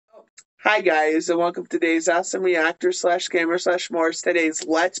Hi guys, and welcome to today's awesome reactor slash gamer slash more. Today's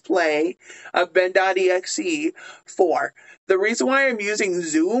Let's Play of ben.exe 4. The reason why I'm using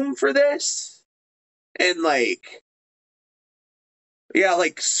Zoom for this and like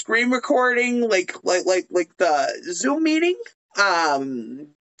screen recording like the Zoom meeting,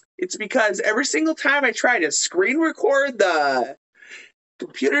 it's because every single time I try to screen record the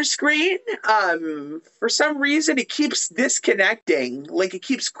computer screen, for some reason it keeps disconnecting. Like it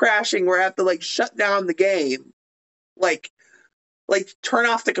keeps crashing where I have to like shut down the game. Like turn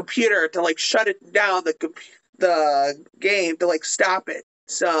off the computer to like shut it down, the game to like stop it.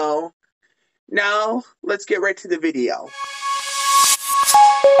 So now let's get right to the video.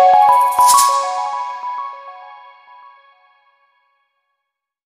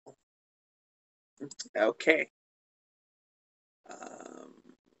 Okay.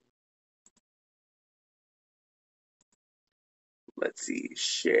 Let's see.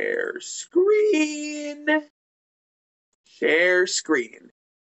 Share screen. Share screen.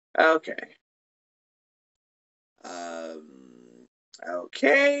 Okay.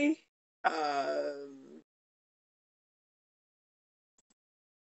 Okay.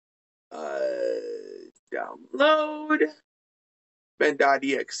 Download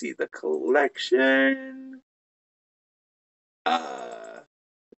ben.exe the collection.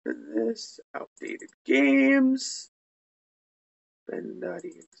 This outdated games.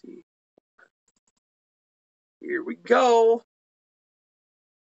 Ben.exe. Here we go.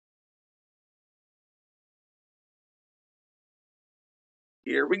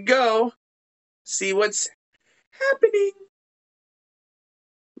 Here we go. See what's happening.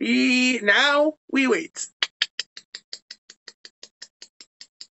 Now we wait.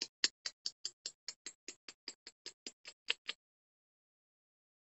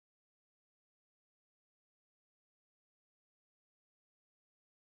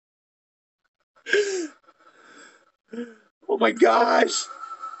 Oh my gosh.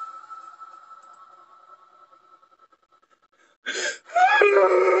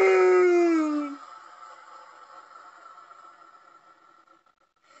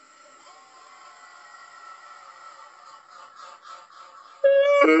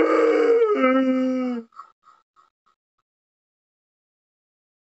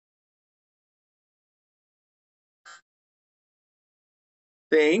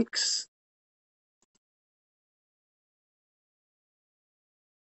 Thanks.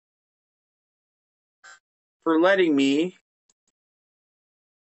 For letting me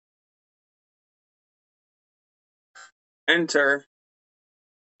enter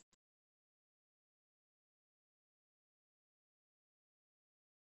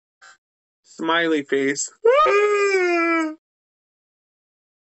smiley face.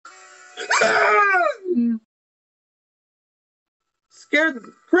 Scared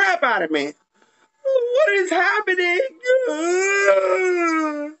the crap out of me. What is happening?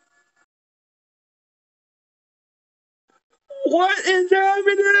 What is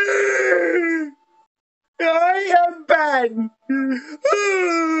happening? I am Ben.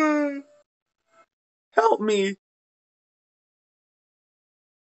 Help me.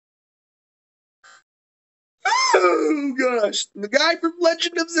 Oh gosh, the guy from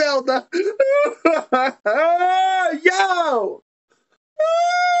Legend of Zelda. Yo.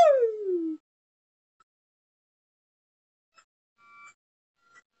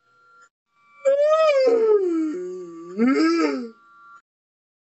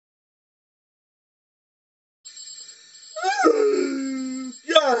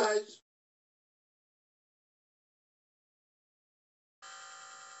 Gosh.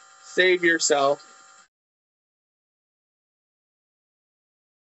 Save yourself.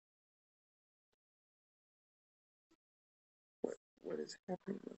 What is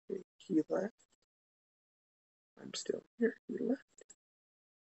happening? Okay, he left. I'm still here. He left.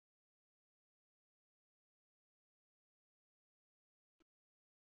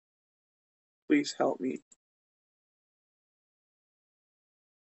 Please help me.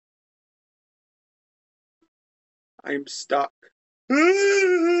 I'm stuck.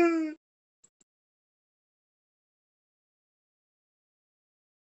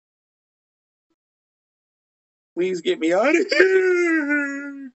 Please get me out of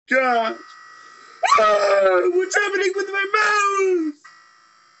here. Gosh. What's happening with my mouse?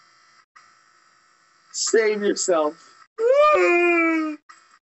 Save yourself.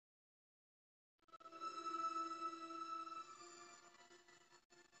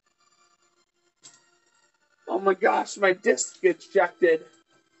 Oh my gosh, my disc ejected.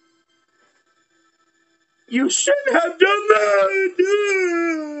 You shouldn't have done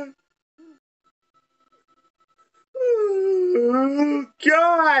that! Oh,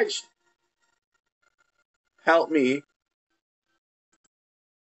 gosh! Help me.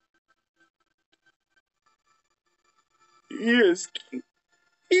 Yes.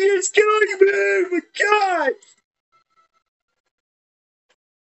 He is killing me! Oh my God!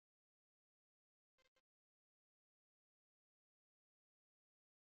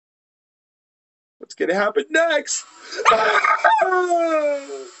 What's gonna happen next?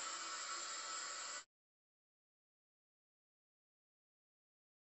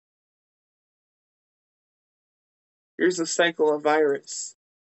 Here's the cycle of virus.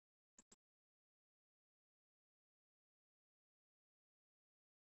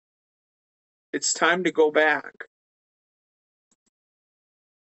 It's time to go back.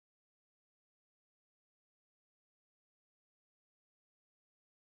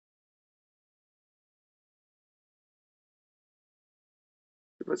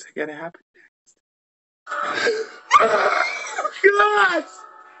 What's gonna happen next? God!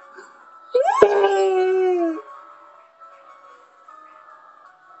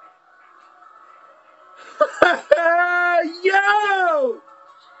 Yo!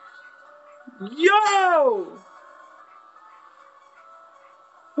 Yo!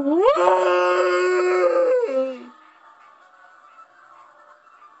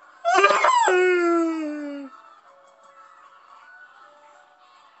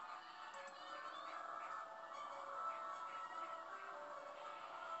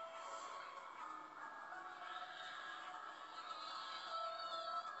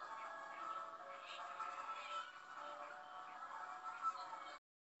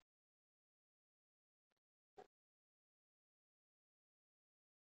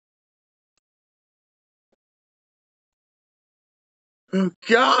 Oh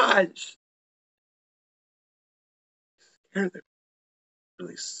gosh! They're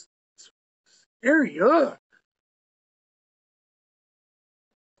really scary. Ugh.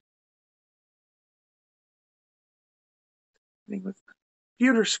 With the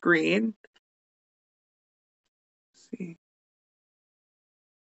computer screen. Let's see.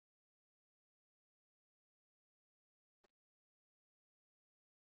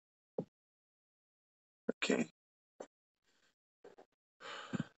 Okay.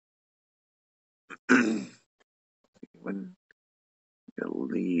 When gonna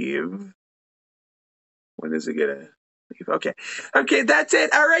leave? When is it gonna leave? Okay. Okay, that's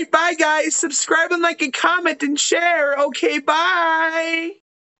it. All right, bye guys. Subscribe and like and comment and share. Okay, bye.